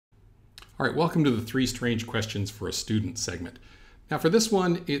All right, welcome to the 3 strange questions for a student segment. Now for this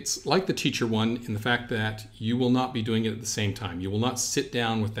one, it's like the teacher one in the fact that you will not be doing it at the same time. You will not sit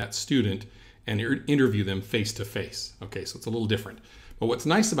down with that student and interview them face to face. Okay, so it's a little different. But what's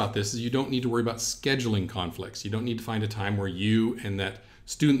nice about this is you don't need to worry about scheduling conflicts. You don't need to find a time where you and that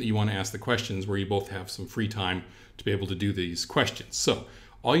student that you want to ask the questions where you both have some free time to be able to do these questions. So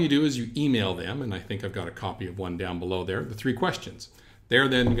all you do is you email them, and I think I've got a copy of one down below there, the 3 questions. They're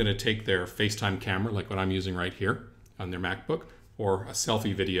then going to take their FaceTime camera, like what I'm using right here on their MacBook, or a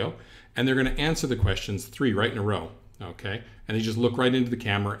selfie video, and they're going to answer the questions 3 right in a row, okay? And they just look right into the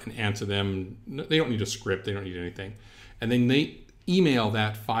camera and answer them. They don't need a script, they don't need anything. And then they email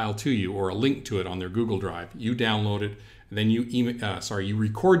that file to you or a link to it on their Google Drive. You download it, and then you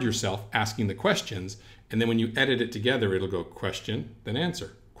record yourself asking the questions, and then when you edit it together, it'll go question, then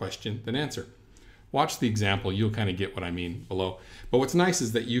answer, question, then answer. Watch the example, you'll kind of get what I mean below. But what's nice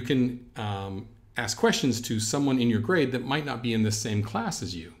is that you can ask questions to someone in your grade that might not be in the same class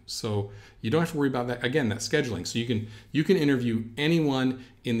as you. So you don't have to worry about that, again, that scheduling. So you can interview anyone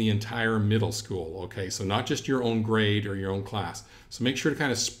in the entire middle school, okay? So not just your own grade or your own class. So make sure to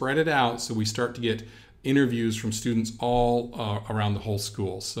kind of spread it out so we start to get interviews from students all around the whole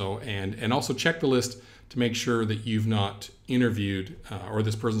school. So and also check the list to make sure that you've not interviewed or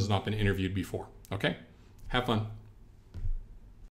this person's not been interviewed before. Okay? Have fun.